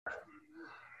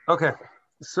Okay,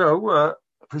 so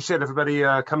appreciate everybody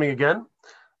coming again.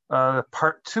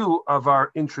 Part two of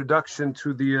our introduction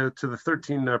to the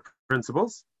 13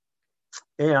 principles,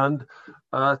 and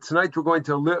tonight we're going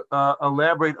to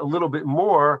elaborate a little bit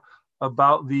more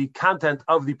about the content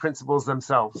of the principles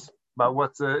themselves, about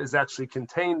what is actually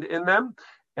contained in them,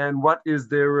 and what is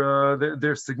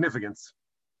their significance.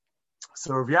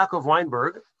 So Rav Yaakov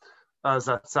Weinberg,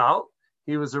 Zatzal,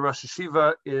 he was a Rosh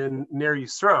Yeshiva in Ner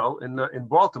Yisrael in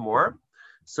Baltimore.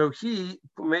 So he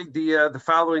made the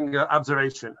following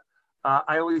observation.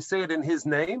 I always say it in his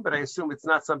name, but I assume it's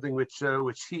not something which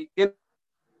he in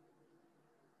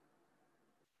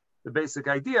the basic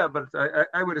idea. But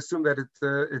I would assume that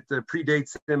it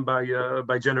predates him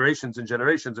by generations and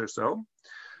generations or so.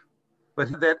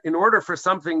 But that in order for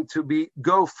something to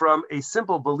go from a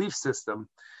simple belief system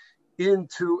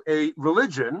into a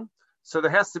religion, so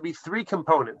there has to be three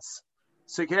components.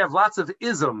 So you can have lots of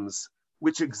isms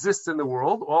which exist in the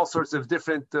world, all sorts of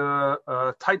different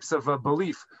types of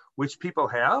belief which people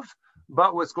have.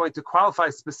 But what's going to qualify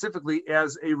specifically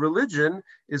as a religion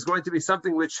is going to be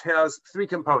something which has three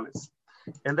components.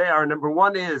 And they are, number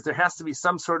one is there has to be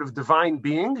some sort of divine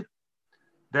being.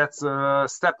 That's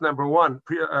step number one,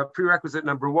 prerequisite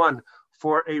number one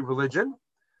for a religion.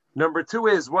 Number two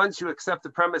is once you accept the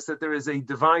premise that there is a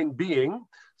divine being,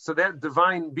 so that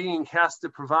divine being has to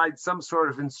provide some sort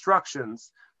of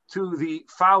instructions to the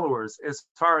followers as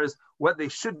far as what they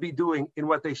should be doing and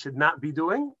what they should not be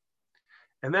doing.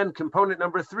 And then component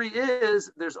number three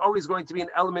is there's always going to be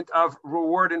an element of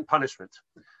reward and punishment.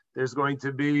 There's going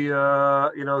to be,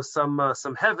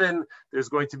 some heaven. There's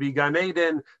going to be Gan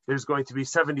Eden. There's going to be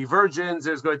 70 virgins.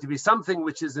 There's going to be something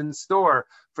which is in store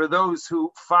for those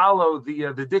who follow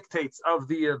the dictates of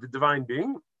the divine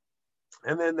being.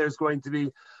 And then there's going to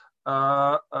be,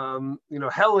 hell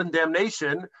and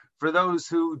damnation for those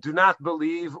who do not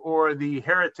believe, or the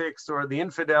heretics, or the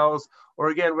infidels, or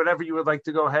again, whatever you would like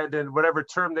to go ahead and whatever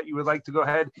term that you would like to go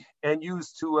ahead and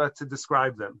use to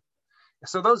describe them.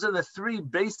 So those are the three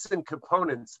basic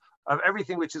components of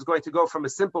everything which is going to go from a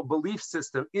simple belief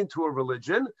system into a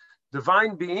religion: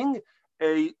 divine being,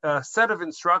 a set of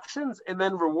instructions, and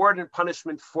then reward and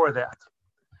punishment for that.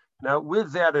 Now,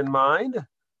 with that in mind,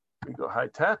 we go high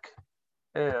tech,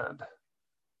 and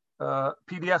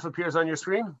PDF appears on your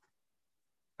screen.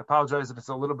 I apologize if it's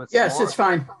a little bit smaller. Yes, it's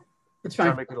fine. It's fine.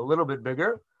 I'll make it a little bit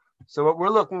bigger. So what we're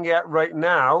looking at right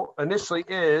now initially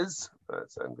is, I'm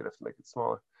going to have to make it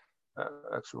smaller.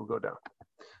 Actually, we'll go down.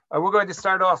 We're going to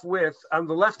start off with, on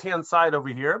the left-hand side over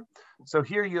here. So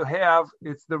here you have,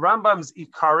 it's the Rambam's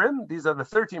Ikarim. These are the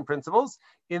 13 principles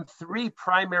in three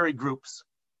primary groups.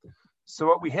 So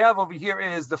what we have over here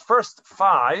is the first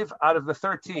 5 out of the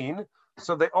 13.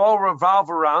 So they all revolve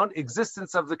around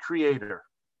existence of the Creator.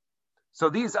 So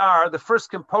these are the first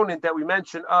component that we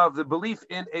mentioned of the belief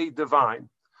in a divine.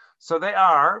 So they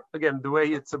are, again, the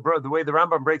way the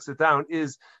Rambam breaks it down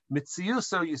is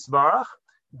Mitziuso Yisbarach,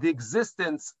 the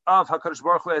existence of HaKadosh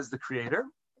Baruch Hu as the Creator.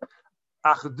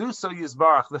 Achduso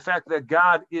Yisbarach, the fact that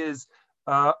God is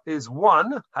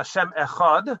one, Hashem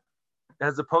Echad,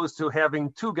 as opposed to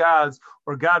having two gods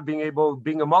or God being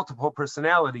a multiple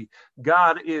personality.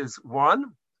 God is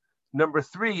one. Number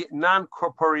 3,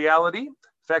 non-corporeality,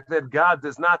 the fact that God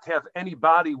does not have any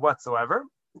body whatsoever.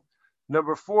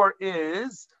 Number 4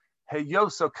 is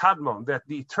Heyoso Kadmon, that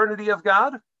the eternity of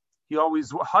God, he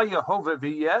always Haya Hova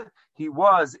V'yeh, he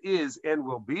was, is, and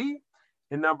will be.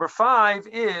 And number 5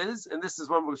 is, and this is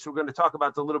one which we're going to talk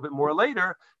about a little bit more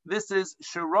later, this is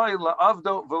Shiroi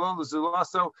La'avdo V'lo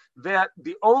L'zulaso, that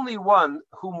the only one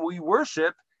whom we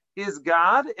worship is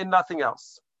God and nothing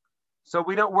else. So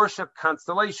we don't worship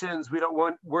constellations, we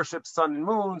don't worship sun and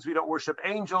moons, we don't worship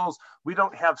angels, we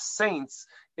don't have saints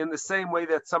in the same way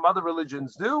that some other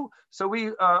religions do. So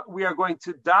we are going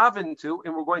to daven to,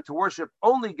 and we're going to worship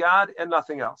only God and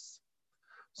nothing else.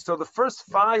 So the first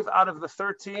 5 out of the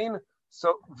 13,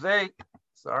 so why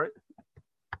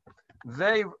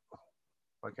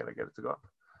can't I get it to go up?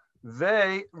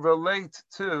 They relate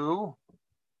to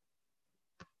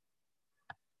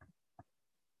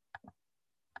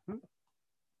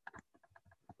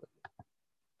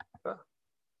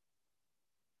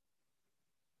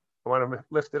I want to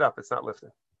lift it up. It's not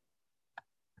lifting.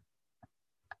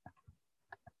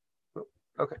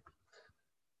 Okay.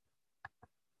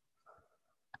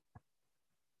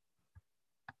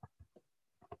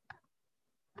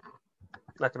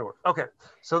 Not going to work. Okay.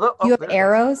 So you have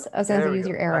arrows? I was going to use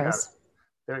your arrows.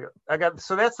 There you go.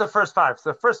 So that's the first 5.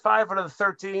 So the first 5 out of the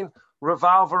 13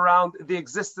 revolve around the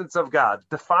existence of God,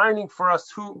 defining for us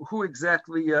who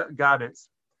exactly God is.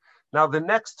 Now the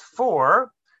next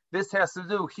 4 This has to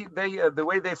do, the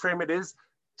way they frame it is,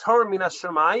 Torah minas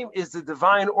shamayim is the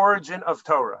divine origin of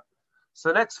Torah. So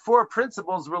the next four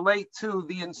principles relate to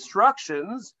the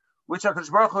instructions which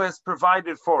HaKadosh Baruch Hu has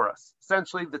provided for us,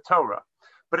 essentially the Torah.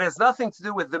 But it has nothing to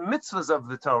do with the mitzvahs of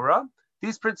the Torah.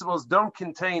 These principles don't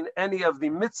contain any of the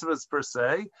mitzvahs per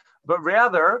se, but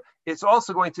rather it's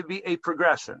also going to be a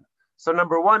progression. So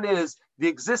number one is the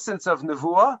existence of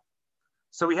nevuah.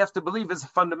 So we have to believe as a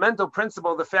fundamental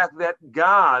principle the fact that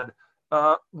God,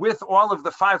 with all of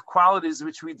the five qualities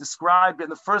which we described in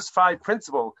the first five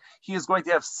principles, he is going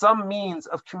to have some means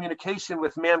of communication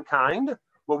with mankind,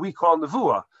 what we call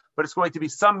nevuah, but it's going to be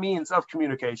some means of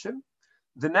communication.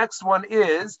 The next one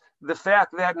is the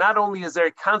fact that not only is there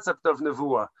a concept of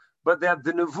nevuah, but that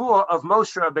the nevuah of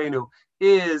Moshe Rabbeinu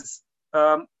is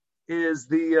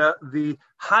the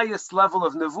highest level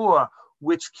of nevuah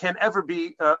which can ever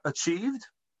be achieved,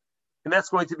 and that's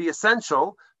going to be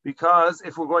essential because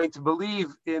if we're going to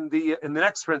believe in the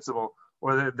next principle,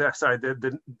 or the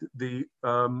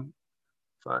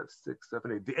 5, 6,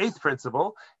 7, 8. The eighth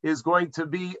principle is going to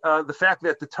be the fact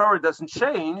that the Torah doesn't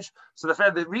change. So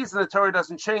the reason the Torah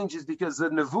doesn't change is because the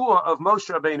nevuah of Moshe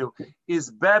Rabbeinu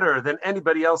is better than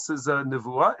anybody else's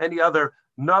nevuah, any other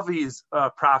Navi's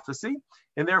prophecy,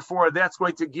 and therefore that's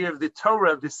going to give the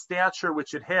Torah the stature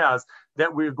which it has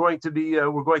that we're going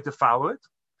to follow it.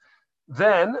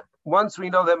 Then, once we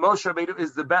know that Moshe Rabbeinu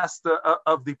is the best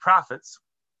of the prophets,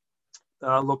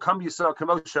 Lokam Yisrael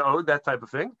Kamoshe Od, that type of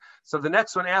thing. So the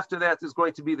next one after that is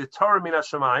going to be the Torah Min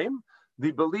HaShamayim,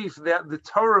 the belief that the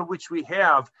Torah which we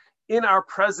have in our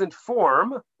present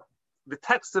form, the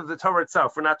text of the Torah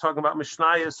itself, we're not talking about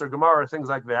Mishnayos or Gemara or things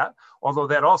like that, although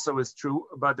that also is true,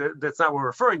 but that's not what we're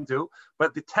referring to.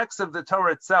 But the text of the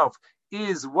Torah itself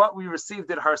is what we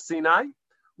received at Har Sinai.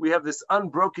 We have this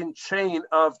unbroken chain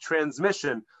of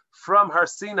transmission from Har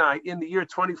Sinai in the year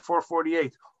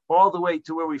 2448 all the way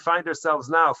to where we find ourselves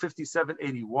now,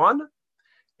 5781.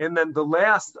 And then the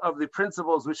last of the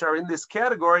principles which are in this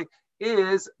category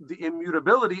is the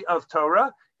immutability of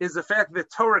Torah, is the fact that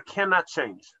Torah cannot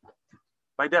change.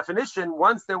 By definition,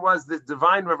 once there was this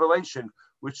divine revelation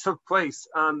which took place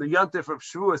on the Yontif of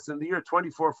Shavuos in the year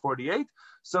 2448,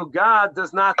 so God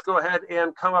does not go ahead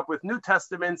and come up with New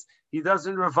Testaments. He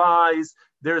doesn't revise.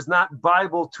 There's not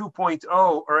Bible 2.0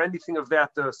 or anything of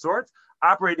that sort.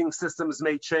 Operating systems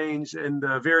may change, and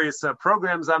various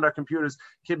programs on our computers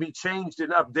can be changed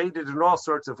and updated in all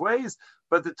sorts of ways,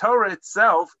 but the Torah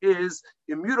itself is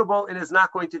immutable and is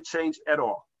not going to change at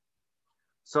all.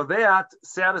 So that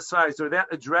satisfies, or that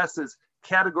addresses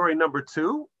category number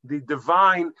 2, the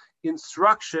divine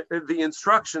instruction, the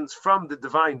instructions from the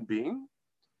divine being.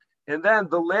 And then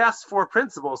the last 4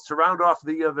 principles to round off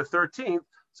the 13th.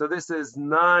 So this is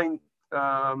 9,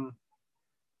 10,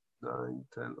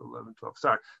 11, 12.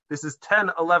 Sorry, this is 10,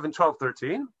 11, 12,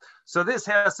 13. So this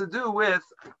has to do with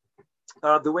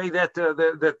the way that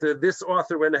this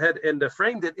author went ahead and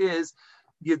framed it is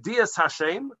Yedias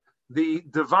Hashem, the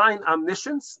divine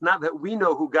omniscience, not that we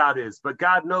know who God is, but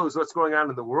God knows what's going on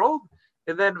in the world.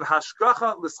 And then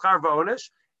Hashgacha L'schar Va'onesh,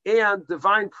 and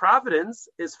divine providence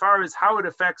as far as how it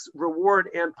affects reward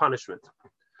and punishment.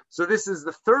 So this is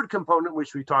the third component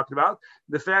which we talked about,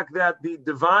 the fact that the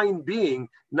divine being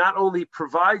not only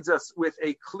provides us with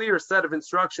a clear set of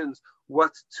instructions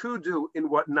what to do and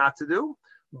what not to do,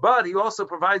 but he also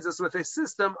provides us with a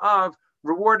system of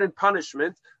reward and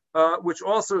punishment, which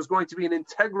also is going to be an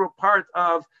integral part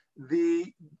of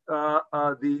the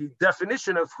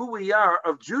definition of who we are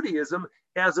of Judaism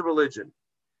as a religion.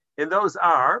 And those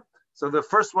are, so the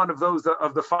first one of those,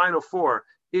 of the final 4,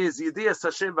 is Yedias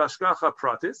Hashem V'Hashgacha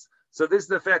Pratis. So this is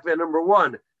the fact that number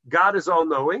 1, God is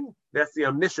all-knowing. That's the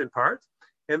omniscient part.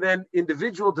 And then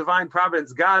individual divine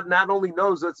providence, God not only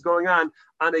knows what's going on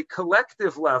a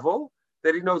collective level,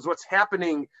 that he knows what's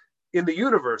happening in the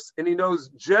universe, and he knows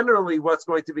generally what's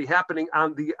going to be happening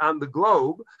on the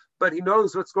globe, but he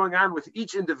knows what's going on with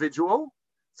each individual.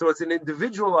 So it's an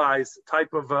individualized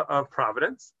type of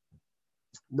providence.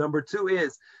 Number 2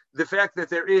 is the fact that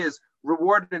there is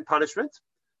reward and punishment.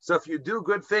 So if you do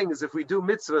good things, if we do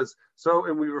mitzvahs,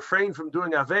 and we refrain from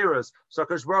doing averas, so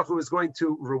HaKadosh Baruch Hu is going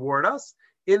to reward us.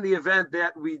 In the event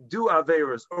that we do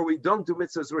averas or we don't do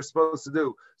mitzvahs we're supposed to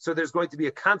do, so there's going to be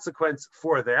a consequence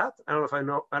for that. I don't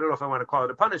know if I want to call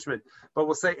it a punishment, but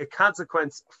we'll say a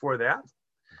consequence for that.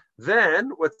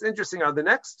 Then what's interesting are the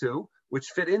next 2, which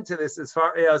fit into this as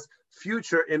far as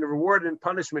future in reward and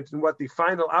punishment, and what the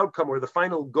final outcome or the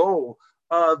final goal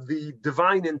of the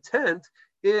divine intent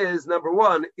is. Number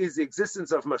 1 is the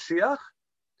existence of Mashiach.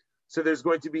 So there's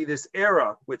going to be this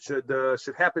era, which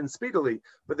should happen speedily,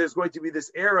 but there's going to be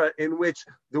this era in which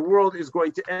the world is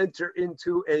going to enter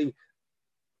into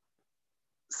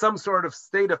some sort of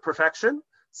state of perfection,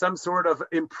 some sort of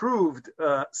improved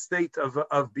state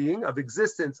of being, of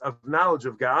existence, of knowledge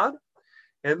of God.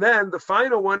 And then the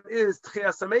final one is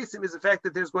Tchias HaMesim, is the fact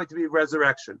that there's going to be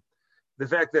resurrection. The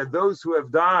fact that those who have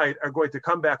died are going to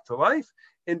come back to life.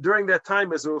 And during that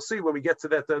time, as we'll see when we get to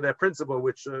that principle,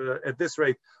 which at this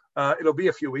rate, it'll be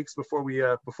a few weeks before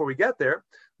we get there.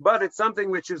 But it's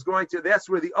something which is that's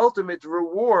where the ultimate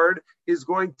reward is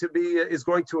going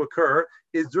to occur,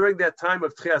 is during that time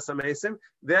of Tchias HaMesim.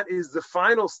 That is the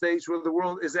final stage where the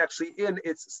world is actually in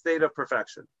its state of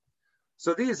perfection.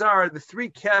 So these are the three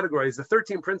categories. The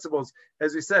 13 principles,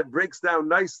 as we said, breaks down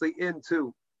nicely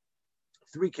into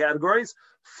three categories.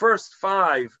 First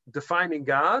 5 defining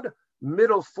God,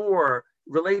 middle 4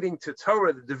 relating to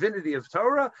Torah, the divinity of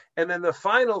Torah, and then the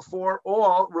final 4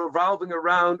 all revolving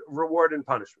around reward and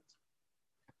punishment.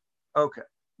 Okay,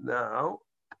 now,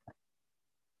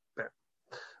 there.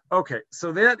 Okay,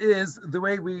 so that is the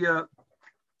way we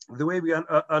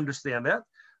understand that.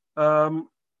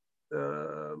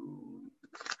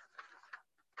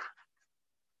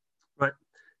 Right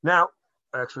now,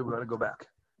 actually, we're going to go back.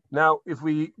 Now, if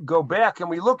we go back and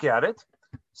we look at it,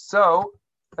 so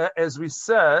as we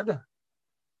said,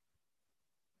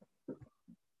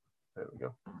 there we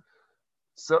go.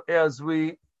 So as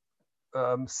we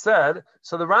said,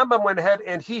 so the Rambam went ahead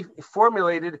and he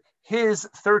formulated his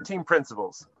 13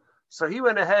 principles. So he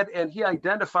went ahead and he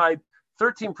identified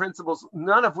 13 principles,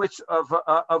 none of which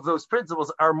of those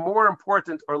principles are more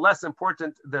important or less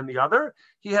important than the other.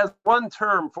 He has one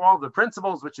term for all the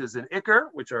principles, which is an ikar,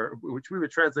 which we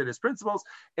would translate as principles,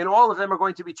 and all of them are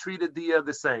going to be treated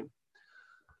the same.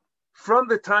 From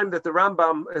the time that the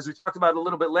Rambam, as we talked about a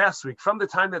little bit last week, from the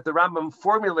time that the Rambam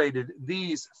formulated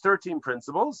these 13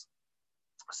 principles,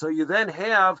 so you then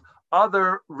have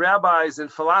other rabbis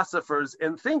and philosophers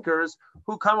and thinkers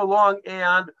who come along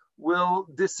and will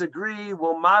disagree,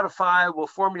 will modify, will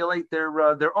formulate their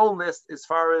own list as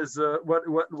far as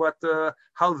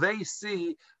how they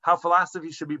see how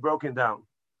philosophy should be broken down.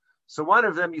 So one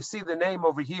of them, you see the name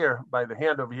over here, by the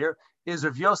hand over here, is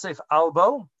Rav Yosef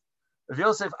Albo. Rav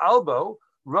Yosef Albo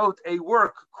wrote a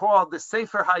work called the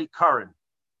Sefer HaIkarim.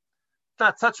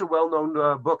 Not such a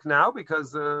well-known book now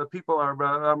because people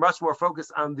are much more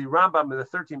focused on the Rambam and the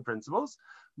 13 principles.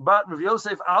 But Rav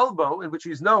Yosef Albo, in which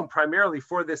he's known primarily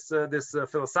for this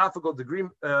philosophical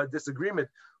disagreement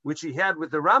which he had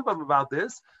with the Rambam about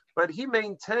this, but he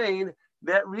maintained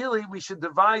that really we should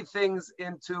divide things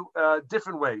into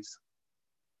different ways.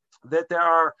 That there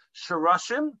are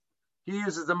shorashim. He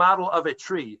uses the model of a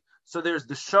tree. So there's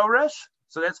the shoresh,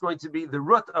 so that's going to be the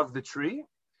root of the tree.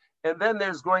 And then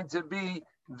there's going to be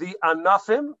the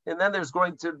anafim, and then there's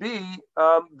going to be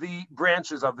the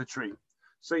branches of the tree.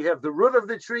 So you have the root of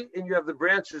the tree and you have the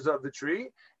branches of the tree.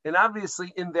 And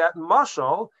obviously in that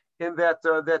mashal, in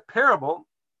that parable,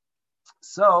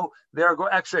 so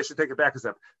actually I should take it back a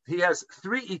step. He has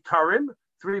 3 ikarim,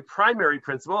 3 primary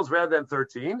principles rather than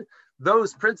 13.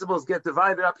 Those principles get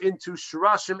divided up into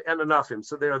shurashim and anafim.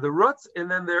 So there are the roots and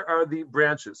then there are the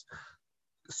branches.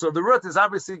 So the root is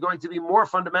obviously going to be more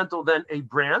fundamental than a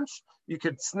branch. You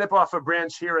could snip off a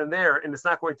branch here and there, and it's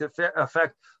not going to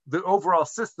affect the overall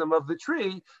system of the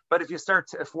tree. But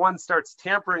if one starts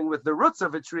tampering with the roots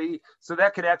of a tree, so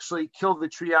that could actually kill the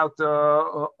tree out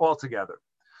altogether.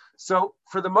 So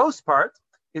for the most part,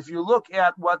 if you look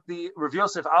at what the Rav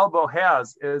Yosef Albo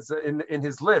has is in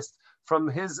his list from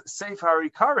his Sefer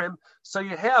HaIkarim, so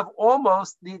you have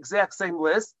almost the exact same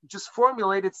list, just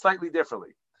formulated slightly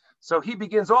differently. So he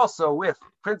begins also with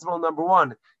principle number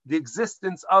 1, the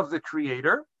existence of the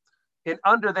creator. And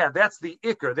under that, that's the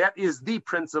ikar, that is the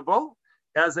principle.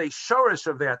 As a shorish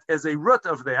of that, as a root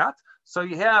of that. So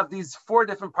you have these 4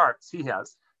 different parts. He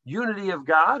has unity of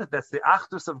God, that's the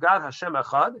achdus of God, Hashem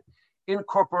Echad.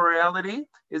 Incorporeality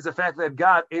is the fact that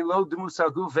God, Elo Demus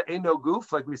HaGuf ve'eno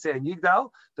guf, like we say in Yigdal,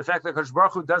 the fact that Kadosh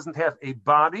Baruch Hu doesn't have a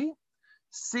body.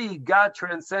 C, God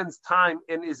transcends time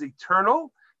and is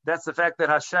eternal. That's the fact that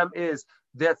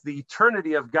that's the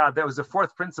eternity of God. That was the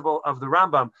 4th principle of the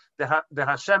Rambam, that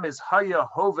Hashem is Haya,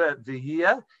 Hove,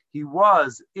 V'yeh. He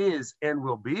was, is, and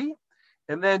will be.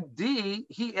 And then D,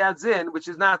 he adds in, which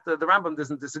is not, the Rambam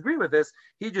doesn't disagree with this,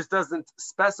 he just doesn't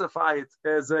specify it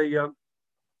as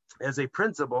a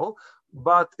principle,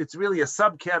 but it's really a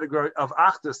subcategory of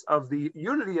Achdus, of the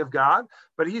unity of God,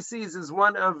 but he sees as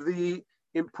one of the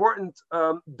important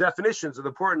definitions, or the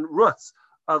important roots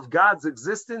of God's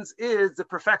existence is the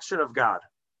perfection of God.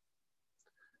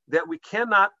 That we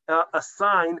cannot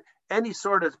assign any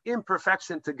sort of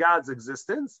imperfection to God's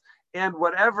existence, and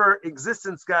whatever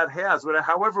existence God has,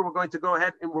 however we're going to go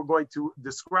ahead and we're going to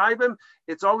describe him,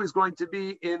 it's always going to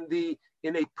be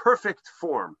in a perfect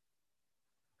form.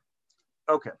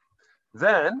 Okay,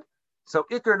 then, so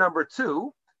Iker number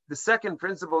 2, the second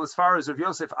principle as far as Rav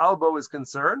Yosef Albo is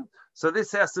concerned. So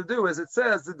this has to do, as it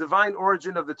says, the divine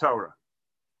origin of the Torah.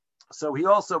 So he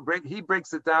also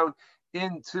breaks it down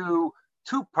into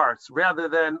 2 parts rather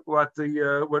than what the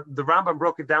Rambam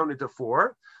broke it down into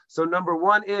 4. So number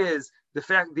 1 is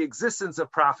the existence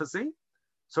of prophecy.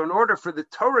 So in order for the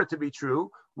Torah to be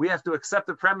true, we have to accept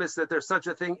the premise that there's such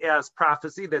a thing as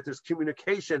prophecy, that there's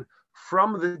communication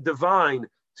from the divine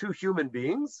to human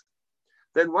beings.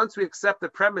 Then once we accept the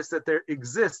premise that there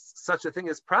exists such a thing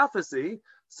as prophecy,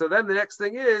 so then the next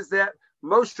thing is that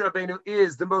Moshe Rabbeinu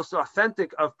is the most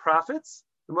authentic of prophets,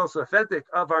 the most authentic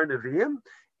of our Nevi'im,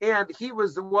 and he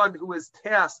was the one who was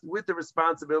tasked with the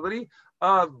responsibility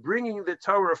of bringing the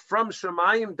Torah from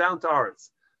Shemayim down to Aretz,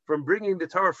 from bringing the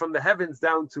Torah from the heavens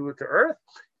down to earth,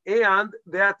 and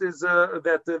that is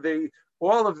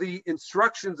all of the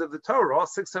instructions of the Torah, all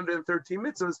 613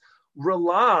 mitzvahs,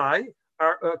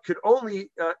 could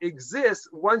only exist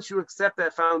once you accept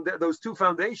those 2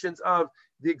 foundations of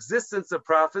the existence of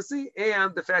prophecy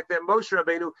and the fact that Moshe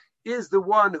Rabbeinu is the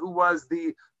one who was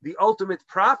the ultimate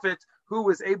prophet who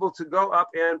was able to go up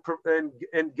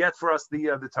and get for us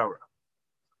the Torah.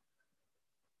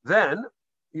 Then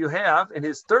you have, in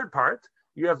his 3rd part,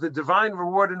 you have the divine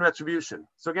reward and retribution.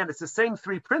 So again, it's the same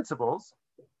 3 principles.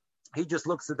 He just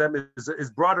looks at them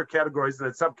as broader categories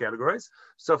than subcategories.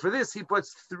 So for this, he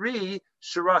puts 3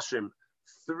 shirashim,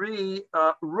 3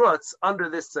 roots under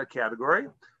this category.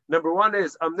 Number 1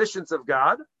 is omniscience of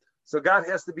God. So God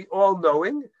has to be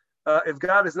all-knowing. If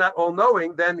God is not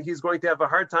all-knowing, then he's going to have a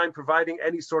hard time providing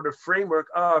any sort of framework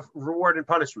of reward and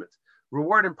punishment.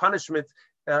 Reward and punishment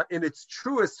in its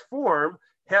truest form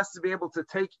has to be able to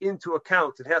take into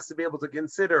account. It has to be able to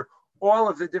consider all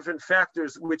of the different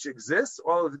factors which exist,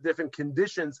 all of the different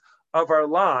conditions of our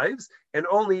lives, and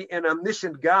only an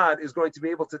omniscient God is going to be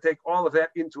able to take all of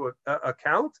that into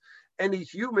account. Any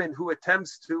human who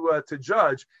attempts to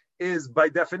judge is by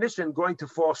definition going to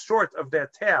fall short of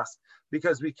that task,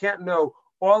 because we can't know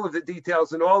all of the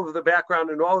details and all of the background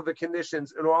and all of the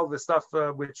conditions and all of the stuff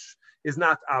which is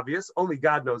not obvious. Only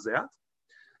God knows that.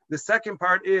 The second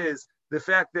part is the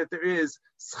fact that there is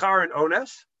schar and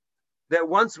onesh, that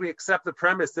once we accept the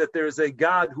premise that there is a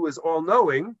God who is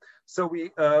all-knowing, so we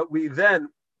then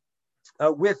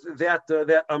with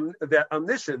that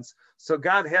omniscience, so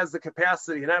God has the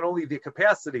capacity, and not only the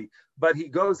capacity, but he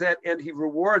goes at and he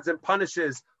rewards and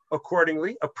punishes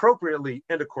accordingly, appropriately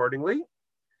and accordingly.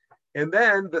 And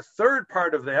then the third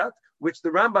part of that, which the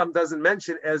Rambam doesn't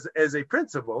mention as a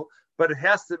principle, but it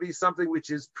has to be something which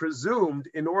is presumed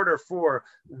in order for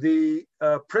the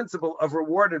principle of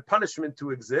reward and punishment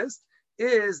to exist,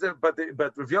 is that, but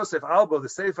Rav Yosef Albo, the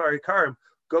Sefer Ikarim,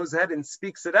 goes ahead and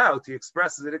speaks it out. He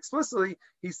expresses it explicitly.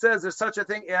 He says there's such a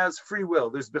thing as free will.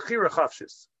 There's bechira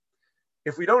chafshis.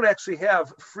 If we don't actually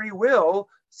have free will,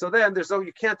 so then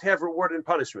you can't have reward and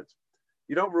punishment.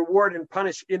 You don't reward and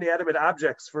punish inanimate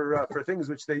objects for things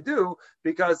which they do,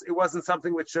 because it wasn't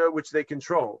something which they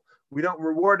control. We don't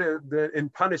reward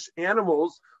and punish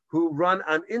animals who run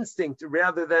on instinct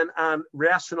rather than on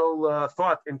rational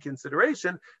thought and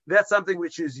consideration. That's something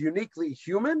which is uniquely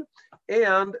human,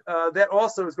 and that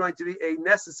also is going to be a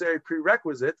necessary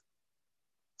prerequisite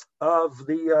of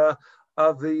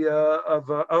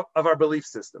our belief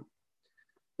system.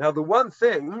 Now, the one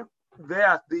thing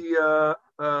that the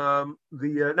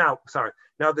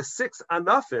 6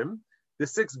 anafim, the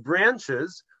 6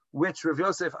 branches which Rav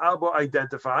Yosef Albo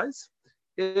identifies,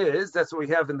 that's what we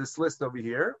have in this list over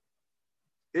here,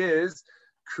 is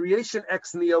creation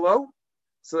ex nihilo.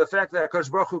 So the fact that HaKadosh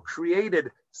Baruch Hu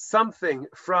created something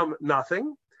from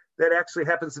nothing, that actually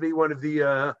happens to be one of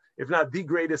the, if not the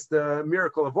greatest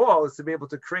miracle of all, is to be able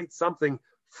to create something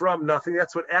from nothing.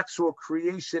 That's what actual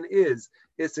creation is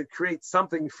to create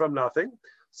something from nothing.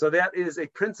 So that is a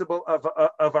principle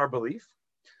of our belief.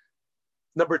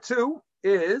 Number 2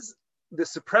 is the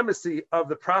supremacy of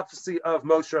the prophecy of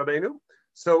Moshe Rabbeinu.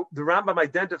 So the Rambam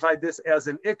identified this as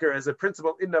an ikar, as a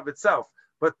principle in and of itself,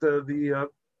 but the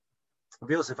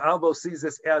Yosef Albo sees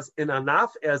this as an anaf,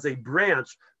 as a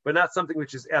branch, but not something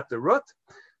which is at the root.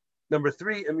 Number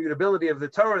 3, immutability of the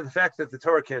Torah, the fact that the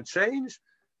Torah can't change.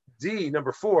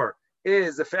 Number 4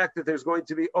 is the fact that there's going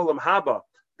to be olam haba.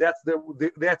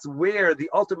 That's where the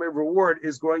ultimate reward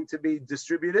is going to be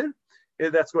distributed.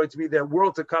 That's going to be the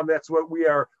world to come. That's what we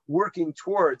are working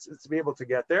towards, is to be able to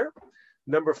get there.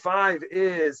 Number 5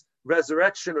 is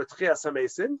resurrection or tchias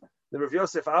hamesim. The Rav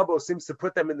Yosef Albo seems to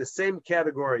put them in the same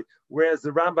category, whereas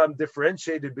the Rambam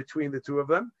differentiated between the two of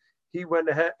them. He went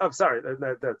ahead. Sorry.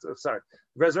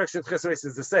 Resurrection of Chesed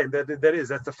is the same.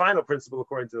 That's the final principle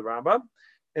according to the Rambam.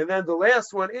 And then the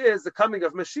last one is the coming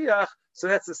of Mashiach. So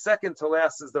that's the second to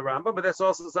last is the Rambam, but that's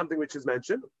also something which is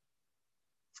mentioned.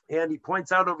 And he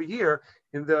points out over here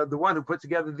in the one who put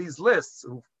together these lists,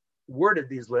 who worded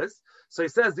these lists. So he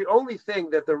says the only thing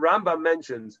that the Rambam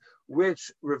mentions,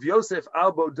 which Rav Yosef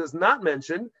Albo does not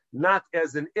mention, not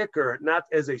as an ikr, not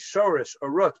as a shorish, a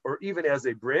root, or even as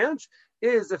a branch,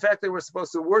 is the fact that we're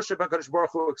supposed to worship HaKadosh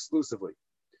Baruch Hu exclusively.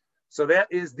 So that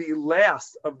is the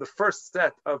last of the first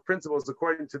set of principles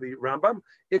according to the Rambam,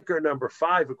 ikr number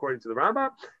 5 according to the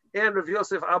Rambam, and Rav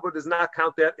Yosef Albo does not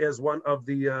count that as one of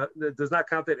the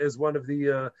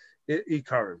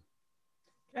ikarim.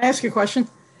 Can I ask you a question?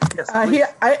 Yes.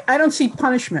 I don't see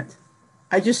punishment.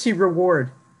 I just see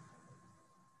reward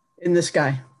in this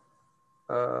guy.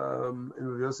 In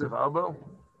Rav Yosef Albo?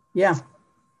 Yeah.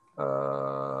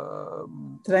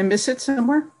 Did I miss it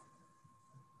somewhere?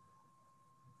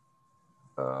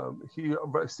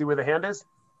 See where the hand is?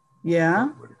 Yeah.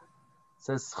 It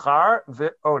says schar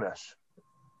ve'onesh.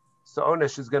 So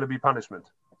onesh is going to be punishment.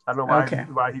 I don't know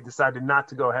why he decided not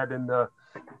to go ahead and.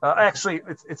 Actually,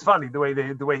 it's funny the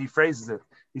way he phrases it.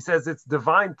 He says it's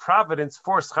divine providence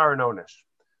for schar and onesh.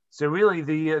 So really,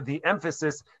 the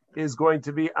emphasis is going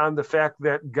to be on the fact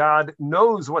that God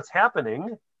knows what's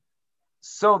happening,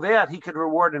 so that He could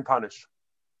reward and punish.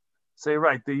 So you're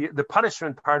right. The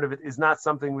punishment part of it is not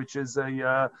something which is an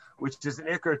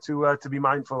ikr to be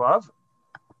mindful of.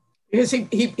 Because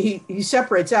he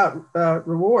separates out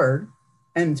reward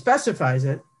and specifies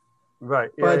it.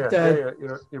 Right.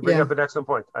 You bring up an excellent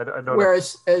point. I don't.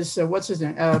 Whereas, what's his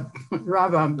name?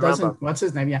 Rambam doesn't. What's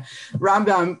his name? Yeah,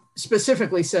 Rambam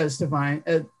specifically says divine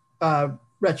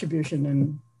retribution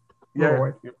and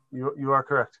reward. You are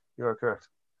correct. You are correct.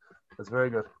 That's very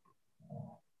good.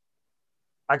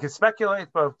 I could speculate,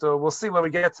 but we'll see when we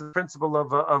get to the principle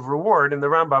of reward in the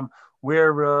Rambam,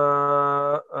 where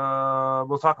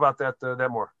we'll talk about that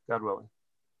more, God willing.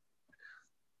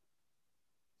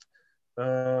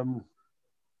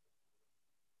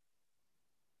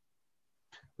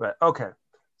 Right. Okay.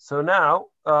 So now,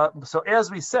 so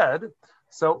as we said,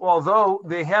 so although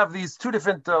they have these two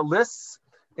different lists,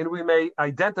 and we may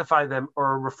identify them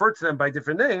or refer to them by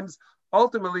different names,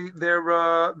 ultimately,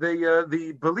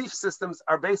 the belief systems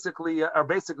are basically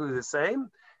the same,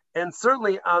 and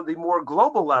certainly on the more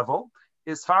global level,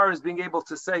 as far as being able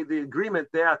to say the agreement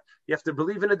that you have to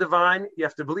believe in a divine, you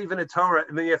have to believe in a Torah,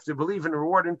 and then you have to believe in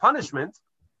reward and punishment.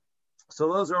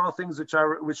 So those are all things which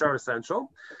are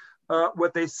essential.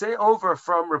 What they say over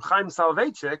from Reb Chaim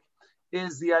Soloveitchik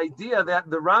is the idea that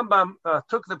the Rambam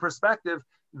took the perspective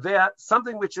that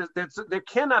something which is there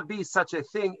cannot be such a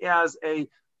thing as a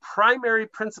primary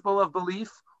principle of belief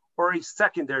or a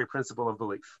secondary principle of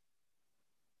belief.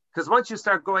 Because once you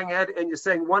start going ahead and you're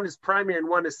saying one is primary and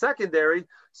one is secondary,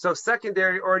 so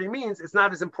secondary already means it's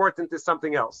not as important as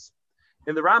something else.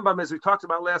 In the Rambam, as we talked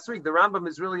about last week, the Rambam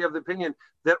is really of the opinion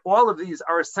that all of these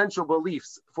are essential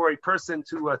beliefs for a person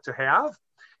to have,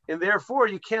 and therefore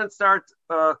you can't start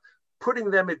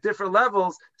putting them at different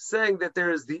levels, saying that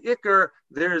there's the ikr,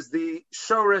 there's the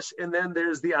shorish, and then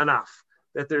there's the anaf.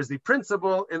 That there's the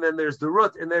principle, and then there's the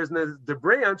root, and there's the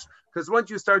branch. Because once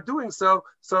you start doing so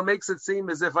it makes it seem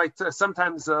as if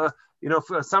sometimes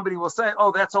somebody will say,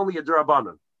 "Oh, that's only a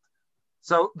drabanan."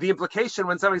 So the implication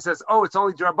when somebody says, "Oh, it's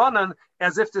only drabanan,"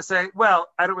 as if to say, "Well,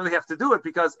 I don't really have to do it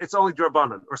because it's only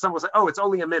drabanan," or someone will say, "Oh, it's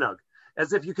only a minhag,"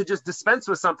 as if you could just dispense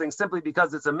with something simply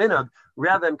because it's a minhag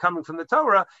rather than coming from the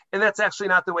Torah. And that's actually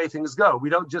not the way things go. We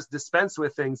don't just dispense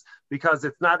with things because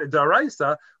it's not a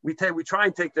daraisa. We try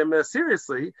and take them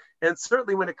seriously. And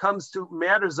certainly when it comes to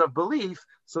matters of belief,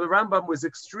 so the Rambam was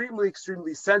extremely,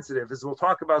 extremely sensitive, as we'll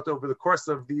talk about over the course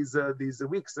of these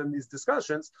weeks and these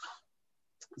discussions.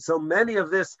 So many of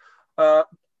this,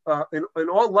 in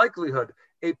all likelihood,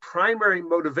 a primary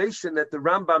motivation that the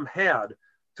Rambam had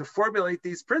to formulate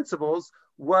these principles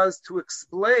was to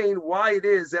explain why it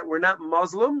is that we're not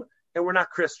Muslim and we're not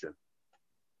Christian.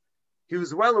 He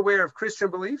was well aware of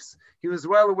Christian beliefs. He was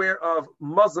well aware of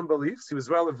Muslim beliefs. He was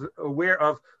well aware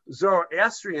of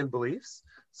Zoroastrian beliefs.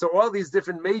 So all these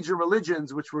different major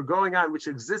religions which were going on, which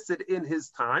existed in his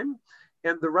time.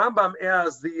 And the Rambam,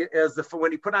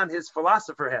 when he put on his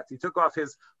philosopher hat, he took off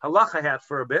his halacha hat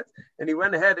for a bit, and he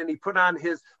went ahead and he put on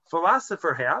his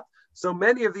philosopher hat. So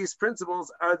many of these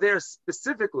principles are there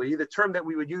specifically. The term that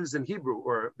we would use in Hebrew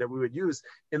or that we would use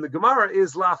in the Gemara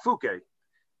is la'fuke.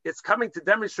 It's coming to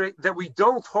demonstrate that we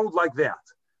don't hold like that.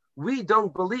 we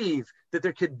don't believe that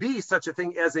there could be such a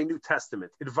thing as a New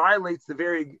Testament. It violates the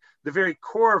very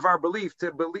core of our belief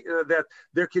to believe that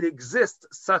there could exist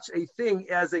such a thing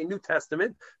as a New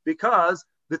Testament, because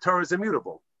the Torah is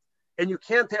immutable. And you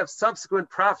can't have subsequent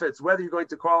prophets, whether you're going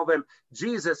to call them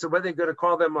Jesus or whether you're going to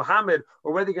call them Muhammad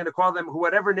or whether you're going to call them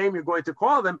whatever name you're going to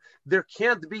call them. There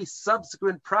can't be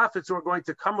subsequent prophets who are going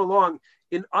to come along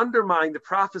and undermine the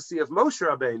prophecy of Moshe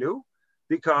Rabbeinu,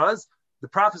 because the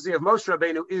prophecy of Moshe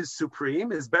Rabbeinu is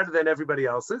supreme, is better than everybody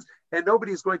else's, and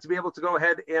nobody is going to be able to go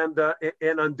ahead and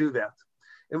undo that.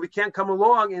 And we can't come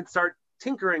along and start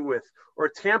tinkering with or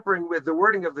tampering with the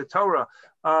wording of the Torah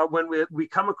when we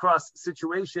come across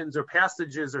situations or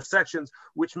passages or sections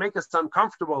which make us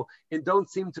uncomfortable and don't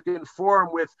seem to conform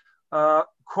with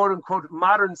quote unquote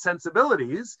modern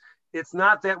sensibilities. It's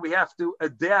not that we have to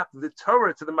adapt the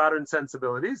Torah to the modern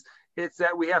sensibilities. It's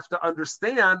that we have to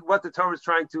understand what the Torah is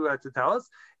trying to tell us.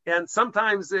 And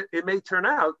sometimes it may turn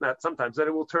out, not sometimes, that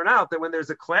it will turn out that when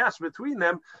there's a clash between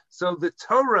them, so the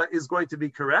Torah is going to be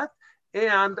correct,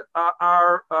 and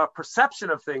our perception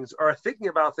of things, our thinking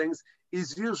about things,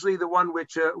 is usually the one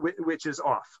which is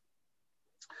off.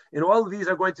 And all of these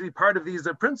are going to be part of these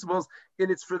principles. And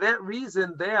it's for that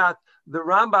reason that the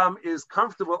Rambam is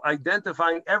comfortable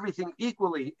identifying everything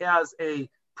equally as a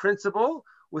principle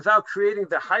without creating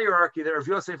the hierarchy that Rav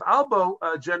Yosef Albo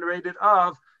generated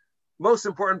of most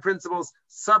important principles,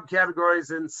 subcategories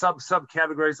and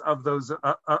subcategories of those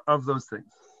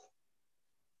things.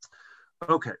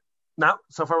 Okay. Now,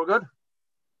 so far we're good?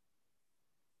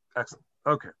 Excellent.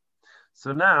 Okay.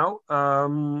 So now,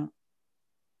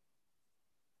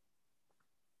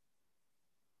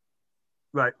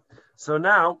 right. So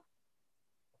now,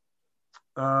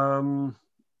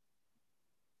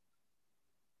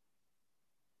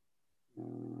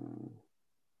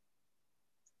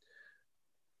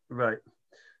 right.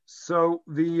 So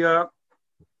the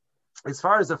as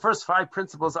far as the first 5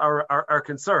 principles are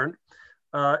concerned,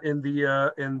 in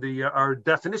our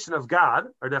definition of God,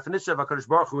 our definition of HaKadosh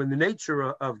Baruch Hu, in the nature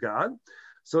of God.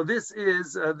 So this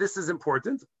is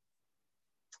important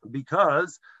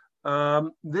because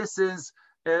this is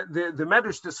the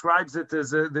Medrash describes it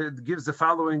as gives the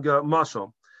following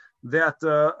mashal, that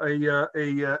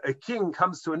a king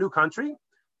comes to a new country.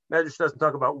 Medrash doesn't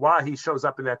talk about why he shows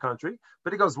up in that country,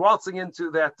 but he goes waltzing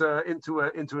into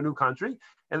a new country,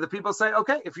 and the people say,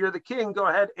 "Okay, if you're the king, go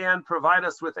ahead and provide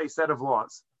us with a set of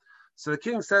laws." So the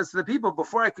king says to the people,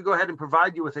 "Before I could go ahead and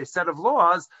provide you with a set of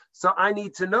laws, so I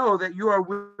need to know that you are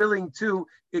willing to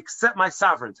accept my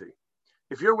sovereignty.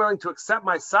 If you're willing to accept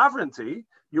my sovereignty,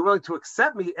 you're willing to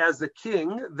accept me as the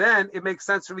king, then it makes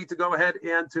sense for me to go ahead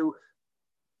and to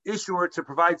issue or to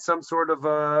provide some sort of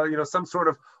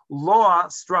law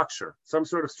structure, some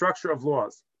sort of structure of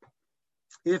laws.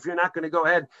 If you're not going to go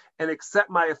ahead and accept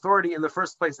my authority in the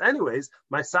first place anyways,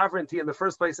 my sovereignty in the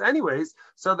first place anyways,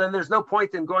 so then there's no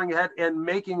point in going ahead and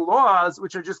making laws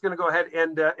which are just going to go ahead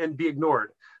and be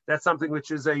ignored. That's something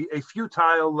which is a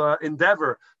futile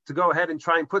endeavor, to go ahead and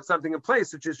try and put something in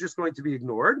place which is just going to be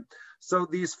ignored. So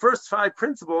these first 5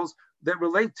 principles that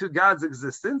relate to God's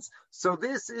existence, so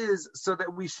this is so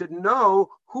that we should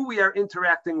know who we are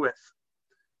interacting with.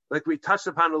 Like we touched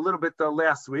upon a little bit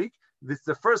last week, this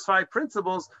the first 5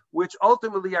 principles which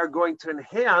ultimately are going to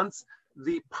enhance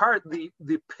the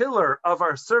pillar of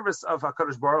our service of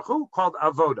HaKadosh Baruch Hu called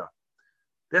Avoda.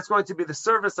 That's going to be the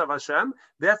service of Hashem.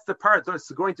 That's the part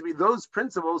that's going to be those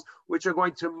principles which are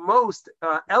going to most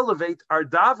elevate our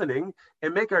davening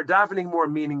and make our davening more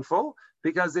meaningful,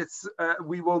 because it's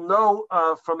we will know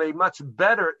from a much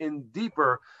better and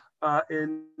deeper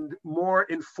and more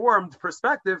informed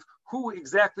perspective who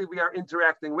exactly we are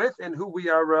interacting with and who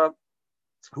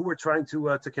we're trying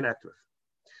to connect with.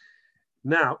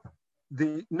 Now,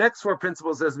 the next 4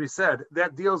 principles, as we said,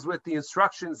 that deals with the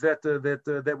instructions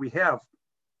that we have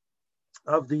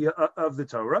of the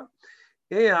Torah,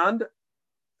 and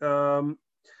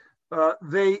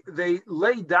they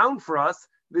lay down for us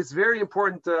this very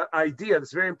important idea,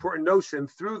 this very important notion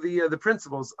through the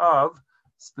principles of,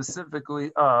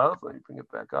 specifically of, let me bring it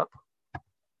back up.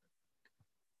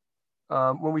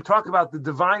 When we talk about the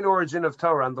divine origin of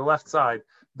Torah on the left side,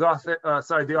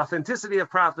 the authenticity of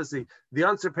prophecy, the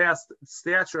unsurpassed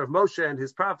stature of Moshe and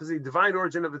his prophecy, divine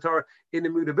origin of the Torah,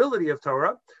 immutability of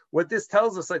Torah. What this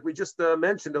tells us, like we just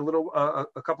mentioned a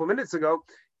couple of minutes ago,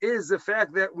 is the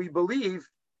fact that we believe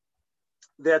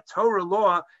that Torah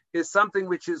law is something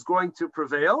which is going to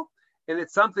prevail, and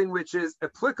it's something which is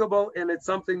applicable, and it's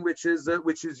something which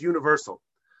is universal.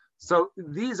 So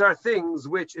these are things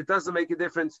which it doesn't make a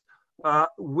difference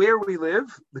where we live,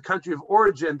 the country of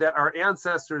origin that our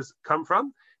ancestors come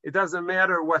from. It doesn't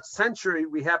matter what century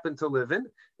we happen to live in.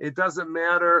 It doesn't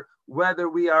matter whether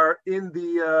we are in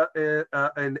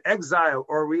in exile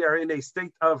or we are in a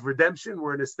state of redemption.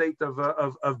 We're in a state of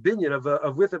binyan,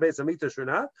 of with the Beis Hamikdash or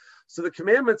not. So the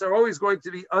commandments are always going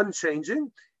to be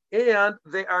unchanging, and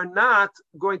they are not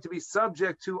going to be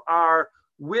subject to our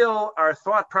will, our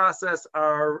thought process,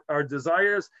 our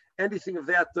desires, anything of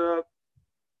that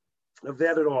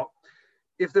at all.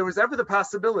 If there was ever the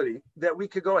possibility that we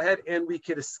could go ahead and we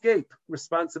could escape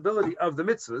responsibility of the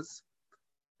mitzvahs,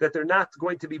 that they're not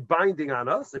going to be binding on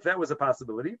us, if that was a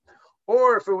possibility,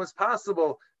 or if it was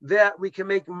possible that we can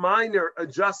make minor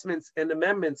adjustments and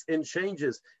amendments and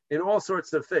changes in all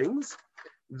sorts of things,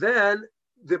 then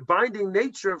the binding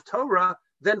nature of Torah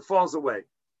then falls away.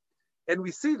 And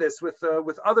we see this with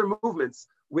other movements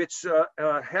which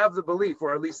have the belief,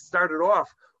 or at least started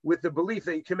off with the belief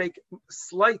that you can make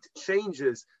slight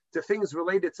changes to things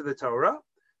related to the Torah.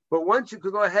 But once you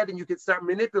could go ahead and you could start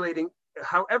manipulating,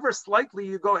 however slightly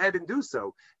you go ahead and do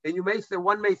so, and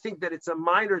one may think that it's a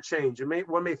minor change,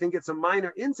 one may think it's a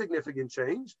minor insignificant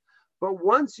change, but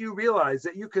once you realize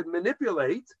that you could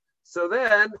manipulate, so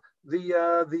then the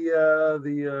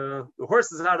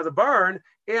horse is out of the barn,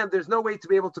 and there's no way to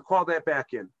be able to call that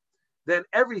back in. Then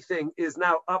everything is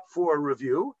now up for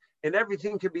review, and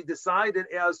everything can be decided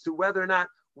as to whether or not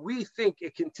we think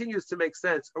it continues to make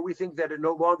sense, or we think that it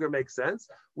no longer makes sense.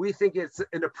 We think it's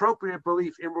an appropriate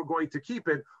belief and we're going to keep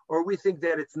it, or we think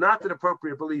that it's not an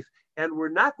appropriate belief and we're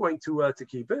not going to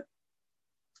keep it.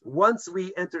 Once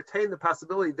we entertain the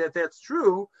possibility that that's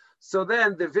true, so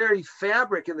then the very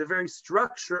fabric and the very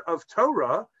structure of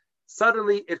Torah,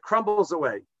 suddenly it crumbles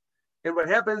away. And what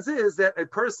happens is that a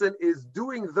person is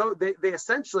doing, they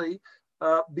essentially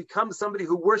become somebody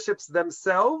who worships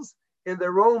themselves in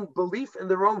their own belief and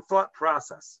their own thought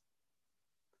process.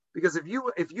 Because if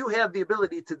you have the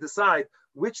ability to decide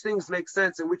which things make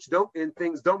sense and which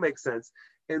things don't make sense,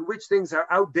 and which things are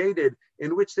outdated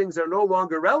and which things are no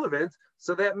longer relevant,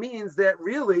 so that means that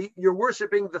really you're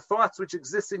worshiping the thoughts which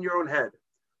exist in your own head.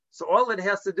 So all it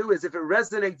has to do is, if it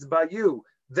resonates by you,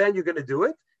 then you're going to do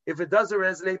it. If it doesn't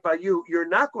resonate by you, you're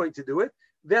not going to do it.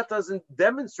 That doesn't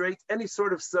demonstrate any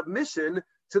sort of submission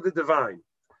to the divine.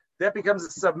 That becomes a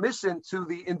submission to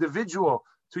the individual,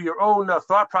 to your own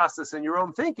thought process and your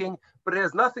own thinking, but it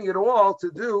has nothing at all to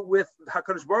do with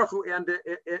HaKadosh Baruch Hu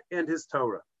and his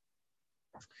Torah.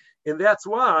 And that's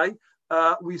why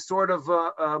we sort of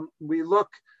we look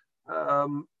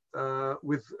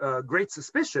with great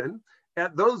suspicion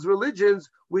at those religions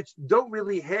which don't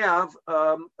really have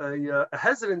a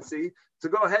hesitancy to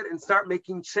go ahead and start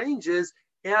making changes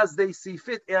as they see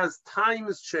fit, as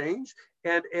times change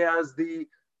and as the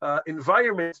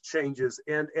environment changes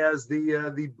and as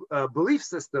the belief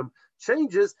system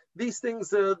changes. These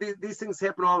things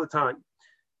happen all the time.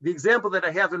 The example that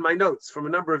I have in my notes from a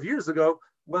number of years ago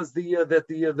was that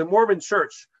the Mormon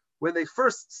Church, when they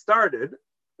first started,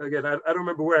 again, I don't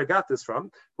remember where I got this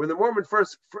from, when the Mormon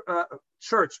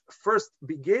Church first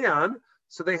began,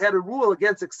 so they had a rule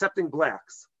against accepting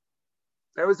blacks.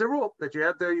 That was the rule, that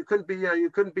you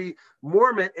couldn't be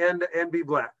Mormon and be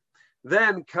black.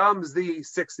 Then comes the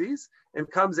 60s and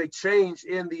comes a change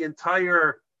in the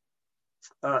entire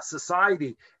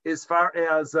society as far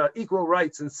as equal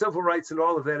rights and civil rights and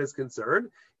all of that is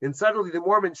concerned. And suddenly the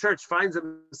Mormon Church finds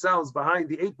themselves behind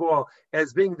the 8 ball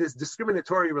as being this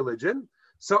discriminatory religion.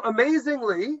 So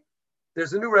amazingly,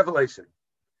 there's a new revelation.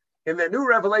 And that new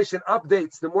revelation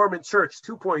updates the Mormon Church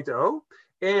 2.0.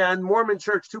 And Mormon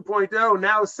Church 2.0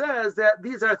 now says that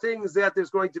these are things that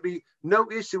there's going to be no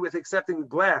issue with accepting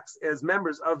blacks as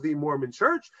members of the Mormon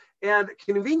Church. And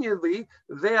conveniently,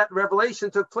 that revelation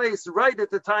took place right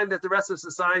at the time that the rest of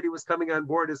society was coming on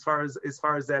board as far as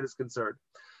that is concerned.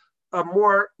 A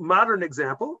more modern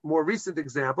example, more recent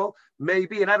example, may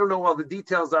be, and I don't know all the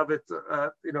details of it.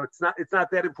 It's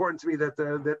not that important to me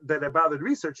that I bothered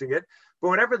researching it. But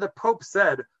whatever the Pope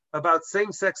said about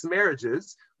same-sex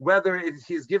marriages, whether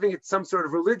he's giving it some sort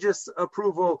of religious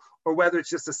approval or whether it's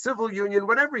just a civil union,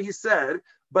 whatever he said,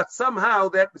 but somehow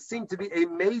that seemed to be a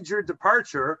major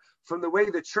departure from the way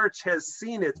the church has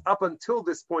seen it up until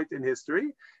this point in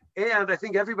history. And I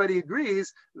think everybody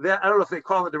agrees that, I don't know if they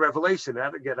call it a revelation.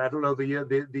 Again, I don't know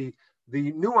the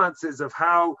nuances of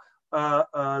how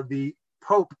the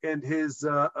Pope and his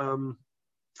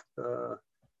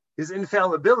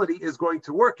infallibility is going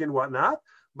to work and whatnot.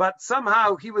 But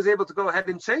somehow he was able to go ahead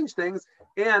and change things.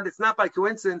 And it's not by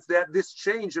coincidence that this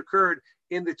change occurred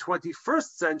in the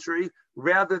 21st century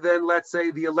rather than, let's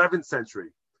say, the 11th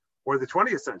century. or the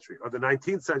 20th century, or the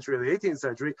 19th century, or the 18th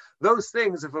century. Those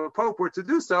things, if a pope were to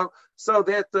do so, so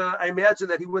that I imagine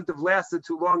that he wouldn't have lasted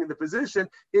too long in the position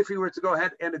if he were to go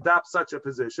ahead and adopt such a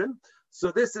position.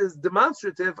 So this is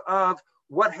demonstrative of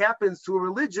what happens to a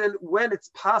religion when it's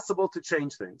possible to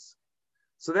change things.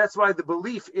 So that's why the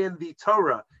belief in the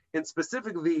Torah, and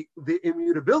specifically the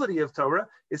immutability of Torah,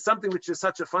 is something which is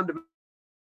such a fundamental.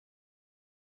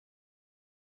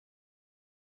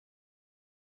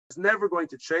 It's never going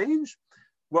to change.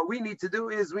 What we need to do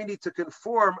is we need to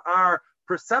conform our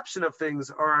perception of things,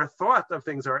 or our thought of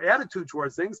things, our attitude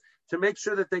towards things, to make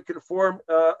sure that they conform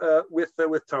with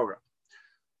Torah.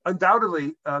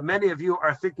 Undoubtedly, many of you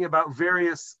are thinking about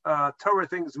various Torah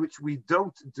things which we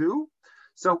don't do.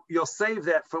 So you'll save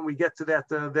that when we get to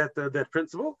that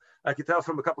principle. I can tell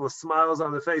from a couple of smiles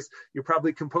on the face, you're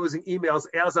probably composing emails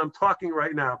as I'm talking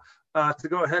right now to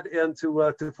go ahead and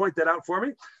to point that out for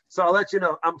me. So I'll let you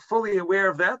know I'm fully aware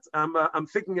of that. I'm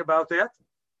thinking about that,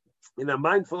 and I'm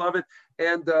mindful of it.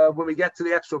 And when we get to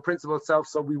the actual principle itself,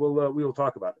 so we will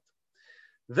talk about it.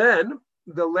 Then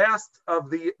the last of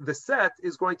the set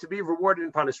is going to be reward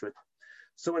and punishment.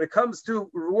 So when it comes to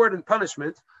reward and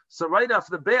punishment, so right off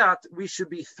the bat, we should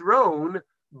be thrown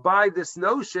by this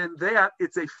notion that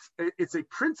it's a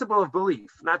principle of belief,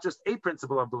 not just a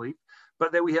principle of belief,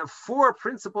 but that we have 4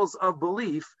 principles of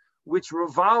belief which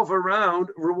revolve around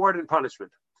reward and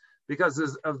punishment. Because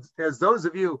as those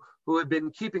of you who have been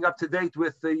keeping up to date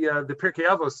with the Pirkei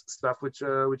Avos stuff, which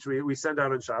we send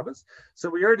out on Shabbos, so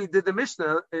we already did the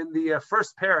Mishnah in the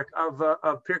first parak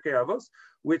of Pirkei Avos,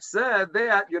 which said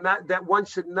that one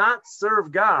should not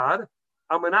serve God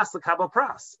amanas l'kabel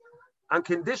pras, on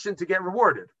condition to get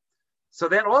rewarded. So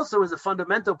that also is a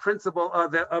fundamental principle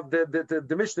of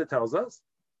the Mishnah tells us,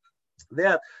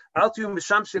 that that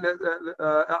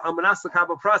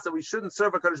we shouldn't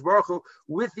serve HaKadosh Baruch Hu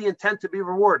with the intent to be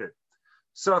rewarded.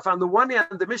 So if on the one hand,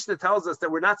 the Mishnah tells us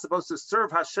that we're not supposed to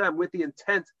serve Hashem with the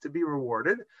intent to be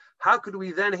rewarded, how could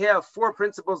we then have 4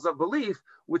 principles of belief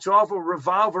which all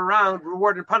revolve around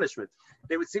reward and punishment?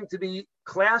 They would seem to be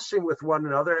clashing with one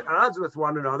another, at odds with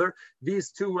one another,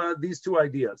 these two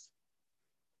ideas.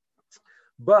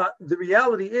 But the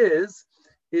reality is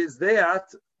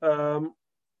that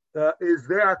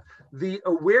the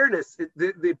awareness,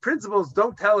 the principles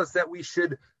don't tell us that we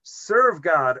should serve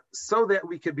God so that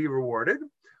we can be rewarded.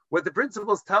 What the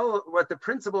principles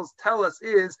tell us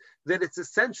is that it's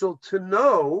essential to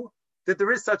know that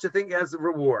there is such a thing as a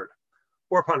reward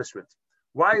or punishment.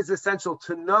 Why is it essential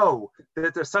to know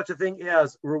that there's such a thing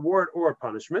as reward or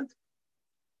punishment?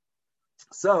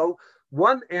 So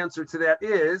one answer to that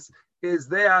is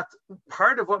that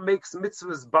part of what makes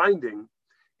mitzvahs binding,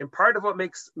 and part of what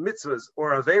makes mitzvahs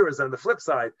or averas on the flip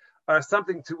side are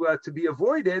something to be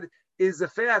avoided, is the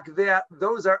fact that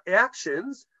those are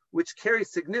actions which carry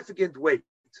significant weight.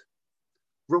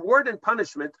 Reward and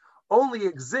punishment only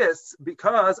exists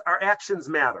because our actions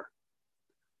matter.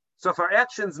 So if our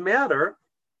actions matter,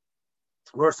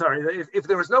 if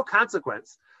there was no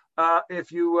consequence,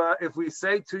 if we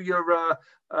say to your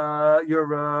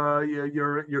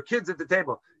kids at the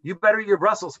table, you better eat your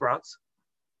Brussels sprouts,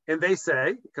 and they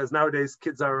say, because nowadays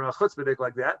kids are chutzpahdik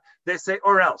like that, they say,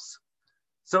 or else.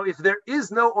 So if there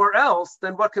is no or else,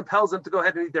 then what compels them to go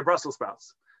ahead and eat their Brussels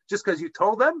sprouts? Just because you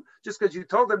told them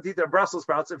to eat their Brussels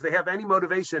sprouts, if they have any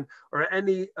motivation or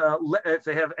if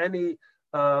they have any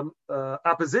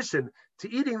opposition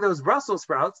to eating those Brussels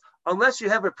sprouts, unless you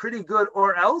have a pretty good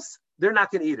or else, they're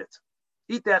not going to eat it.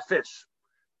 Eat that fish.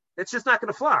 It's just not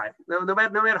going to fly. No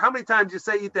matter how many times you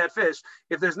say eat that fish,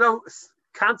 if there's no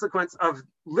consequence of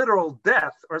literal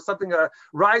death or something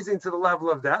rising to the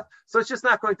level of death, so it's just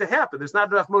not going to happen. There's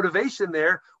not enough motivation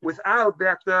there without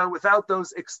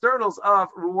those externals of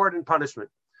reward and punishment.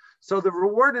 So the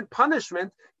reward and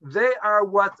punishment, they are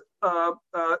what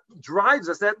drives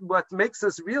us, that what makes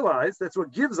us realize, that's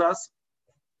what gives us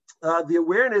the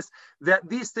awareness that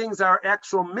these things are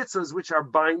actual mitzvahs which are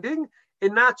binding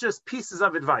and not just pieces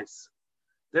of advice.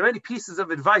 There are many pieces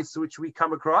of advice which we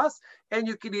come across, and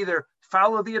you can either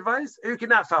follow the advice or you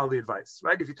cannot follow the advice,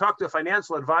 right? If you talk to a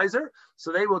financial advisor,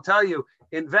 so they will tell you,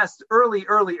 invest early.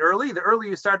 The earlier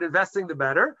you start investing, the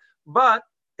better. But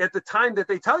at the time that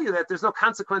they tell you that, there's no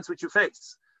consequence which you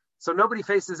face. So nobody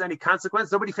faces any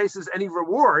consequence. Nobody faces any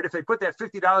reward if they put that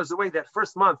 $50 away that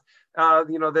first month,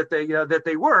 that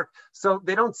they work. So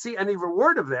they don't see any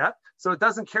reward of that. So it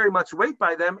doesn't carry much weight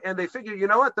by them. And they figure, you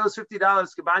know what, those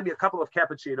 $50 could buy me a couple of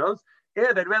cappuccinos.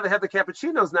 And I'd rather have the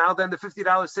cappuccinos now than the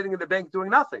 $50 sitting in the bank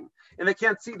doing nothing. And they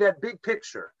can't see that big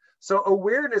picture. So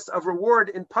awareness of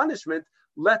reward and punishment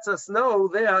lets us know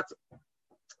that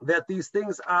that these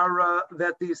things are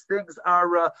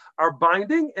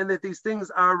binding, and that these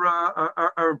things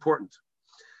are important.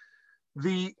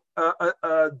 The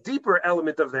deeper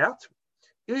element of that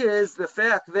is the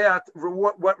fact that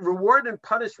what reward and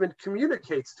punishment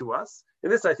communicates to us,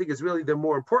 and this I think is really the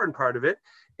more important part of it,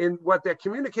 and what that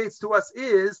communicates to us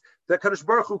is that Kadosh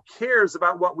Baruch Hu cares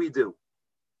about what we do.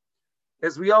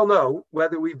 As we all know,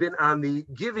 whether we've been on the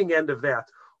giving end of that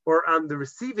or on the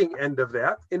receiving end of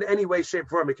that, in any way, shape,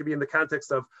 form, it could be in the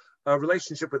context of a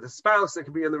relationship with a spouse, it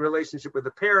could be in the relationship with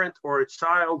a parent or a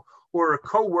child or a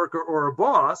coworker or a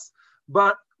boss,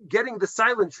 but getting the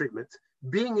silent treatment,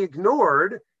 being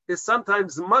ignored, is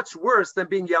sometimes much worse than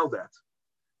being yelled at.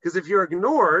 Because if you're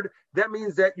ignored, that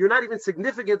means that you're not even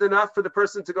significant enough for the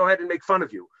person to go ahead and make fun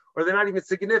of you, or they're not even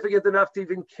significant enough to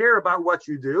even care about what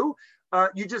you do.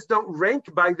 You just don't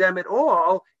rank by them at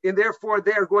all, and therefore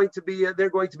they're going to be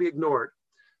ignored.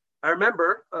 I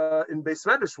remember in Beis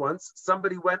Medrash once,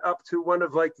 somebody went up to one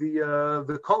of like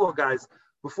the Kolo guys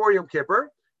before Yom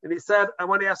Kippur, and he said, "I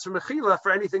want to ask for mechila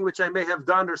for anything which I may have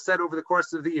done or said over the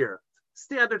course of the year."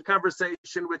 Standard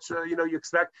conversation, which you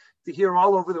expect to hear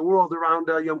all over the world around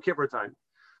Yom Kippur time.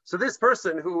 So this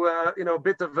person, who a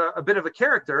bit of a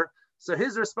character, so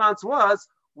his response was,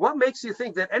 "What makes you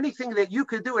think that anything that you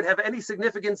could do would have any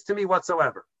significance to me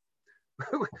whatsoever?"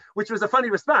 Which was a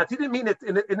funny response. He didn't mean it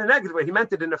in a negative way. He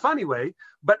meant it in a funny way,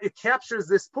 but it captures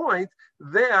this point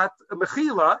that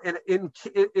mechila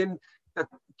in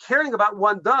caring about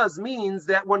one does means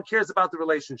that one cares about the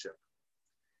relationship.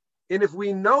 And if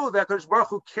we know that Kadosh Baruch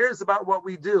Hu cares about what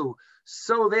we do,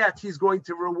 so that he's going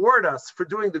to reward us for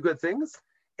doing the good things,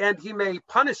 and he may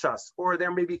punish us, or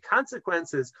there may be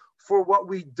consequences for what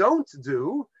we don't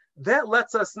do, that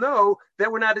lets us know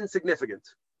that we're not insignificant,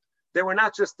 that we're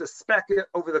not just a speck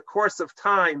over the course of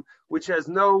time, which has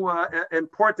no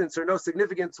importance or no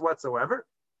significance whatsoever.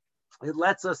 It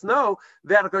lets us know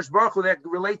that Kadosh Baruch Hu, that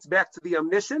relates back to the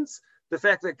omniscience, the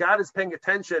fact that God is paying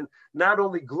attention not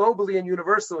only globally and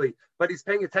universally, but he's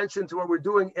paying attention to what we're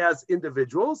doing as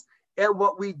individuals. And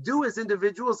what we do as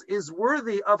individuals is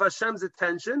worthy of Hashem's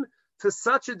attention to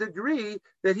such a degree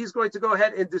that he's going to go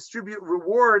ahead and distribute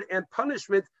reward and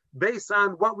punishment based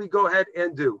on what we go ahead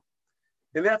and do.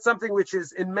 And that's something which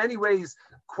is in many ways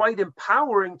quite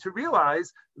empowering to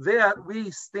realize that we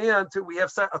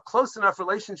have a close enough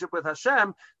relationship with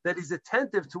Hashem that he's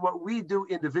attentive to what we do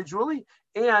individually,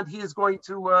 and he is going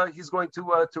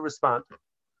to respond.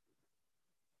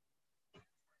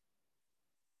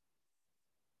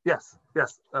 Yes.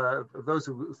 Those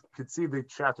who could see the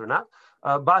chat or not,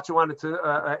 Bacha wanted to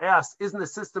ask: isn't the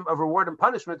system of reward and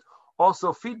punishment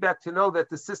also feedback to know that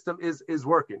the system is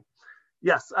working?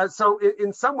 Yes. So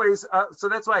in some ways, so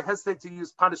that's why I hesitate to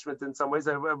use punishment in some ways.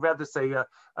 I'd rather say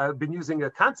I've been using a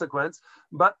consequence.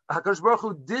 But HaKadosh Baruch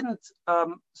Hu didn't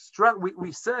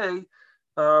we say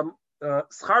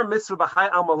schar mitzvah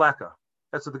b'chai al maleka.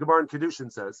 That's what the Gemara in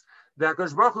Kedushin says. That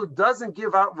HaKadosh Baruch Hu doesn't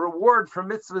give out reward for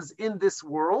mitzvahs in this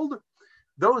world.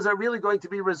 Those are really going to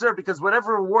be reserved, because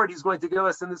whatever reward he's going to give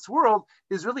us in this world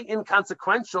is really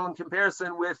inconsequential in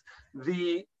comparison with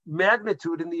the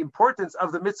magnitude and the importance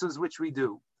of the mitzvahs which we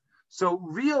do. So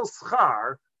real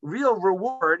schar, real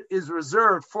reward, is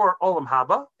reserved for Olam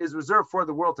Haba, is reserved for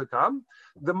the world to come.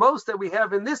 The most that we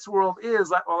have in this world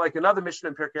is, like another Mishnah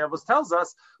in Pirkei Avos tells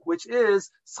us, which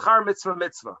is schar mitzvah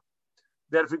mitzvah.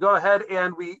 That if we go ahead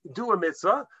and we do a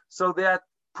mitzvah, so that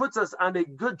puts us on a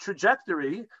good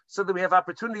trajectory so that we have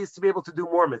opportunities to be able to do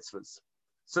more mitzvahs.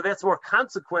 So that's more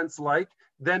consequence-like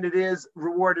than it is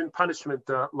reward and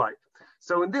punishment-like.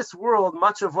 So in this world,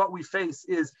 much of what we face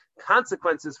is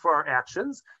consequences for our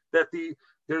actions, that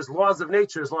there's laws of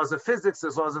nature, there's laws of physics,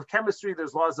 there's laws of chemistry,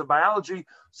 there's laws of biology.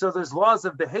 So there's laws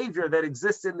of behavior that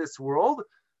exist in this world.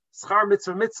 Schar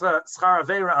mitzvah mitzvah, schar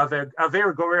avera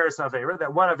avera goreres avera.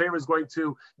 That one avera is going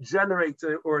to generate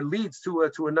or leads to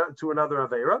another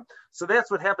avera. So that's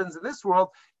what happens in this world.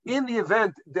 In the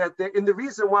event that, in the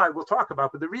reason why we'll talk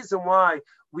about, but the reason why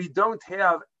we don't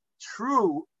have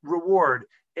true reward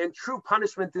and true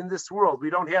punishment in this world, we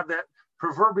don't have that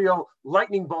proverbial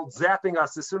lightning bolt zapping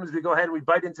us as soon as we go ahead and we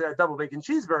bite into that double bacon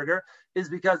cheeseburger, is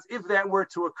because if that were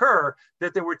to occur,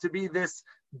 that there were to be this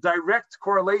direct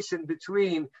correlation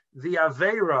between the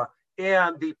Aveira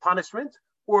and the punishment,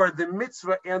 or the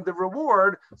mitzvah and the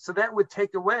reward, so that would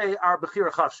take away our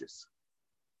Bechira Chavshis.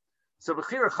 So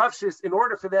Bechira Chavshis, in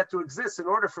order for that to exist, in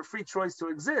order for free choice to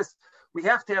exist, we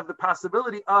have to have the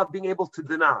possibility of being able to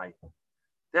deny.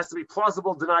 There has to be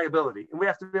plausible deniability. And we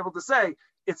have to be able to say,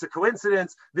 it's a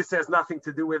coincidence, this has nothing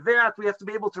to do with that. We have to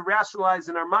be able to rationalize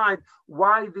in our mind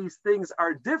why these things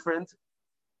are different,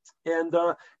 And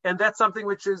that's something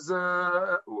which is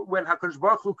when HaKadosh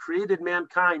Baruch Hu created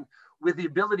mankind with the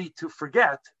ability to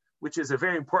forget, which is a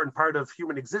very important part of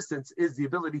human existence, is the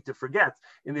ability to forget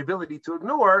and the ability to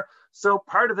ignore. So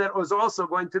part of that was also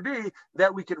going to be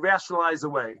that we could rationalize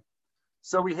away.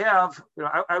 So we have,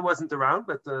 I wasn't around,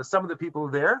 but some of the people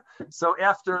there. So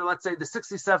after, let's say, the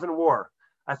 67 war,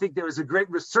 I think there was a great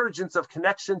resurgence of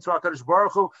connection to HaKadosh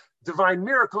Baruch Hu, divine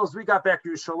miracles. We got back to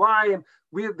Yerushalayim.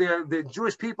 The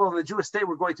Jewish people and the Jewish state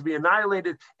were going to be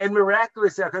annihilated. And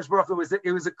miraculously, HaKadosh Baruch Hu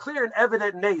it was a clear and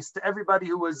evident nace to everybody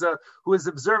who was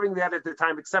observing that at the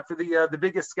time, except for the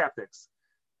biggest skeptics.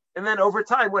 And then over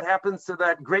time, what happens to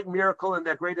that great miracle and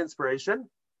that great inspiration?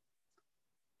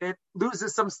 It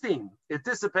loses some steam. It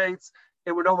dissipates,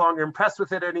 and we're no longer impressed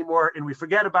with it anymore, and we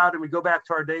forget about it, and we go back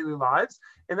to our daily lives.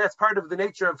 And that's part of the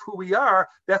nature of who we are.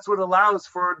 That's what allows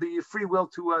for the free will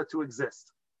to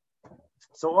exist.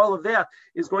 So all of that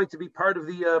is going to be part of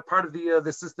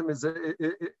the system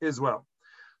as well.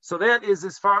 So that is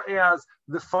as far as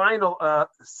the final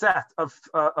set of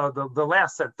the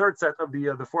last set, third set of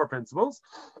the four principles.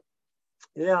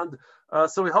 And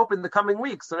so we hope in the coming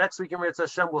weeks. So next week in Meretz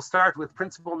Hashem, we'll start with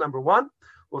principle number 1.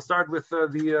 We'll start with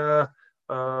the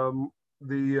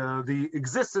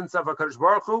existence of HaKadosh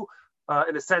Baruch Hu.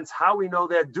 In a sense, how we know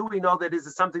that? Do we know that? Is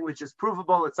it something which is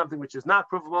provable? It's something which is not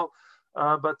provable.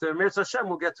 But Meretz Hashem,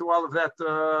 we'll get to all of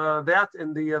that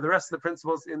and the rest of the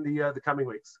principles in the coming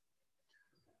weeks.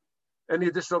 Any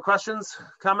additional questions,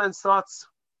 comments, thoughts,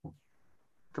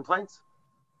 complaints?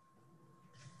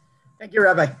 Thank you,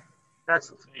 Rabbi.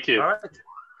 Excellent. Thank you. All right.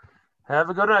 Have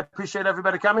a good one. I appreciate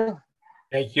everybody coming.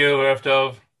 Thank you, Erev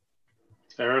Tov.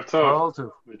 Erev Tov. All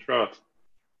too. We trust.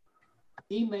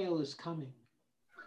 Email is coming.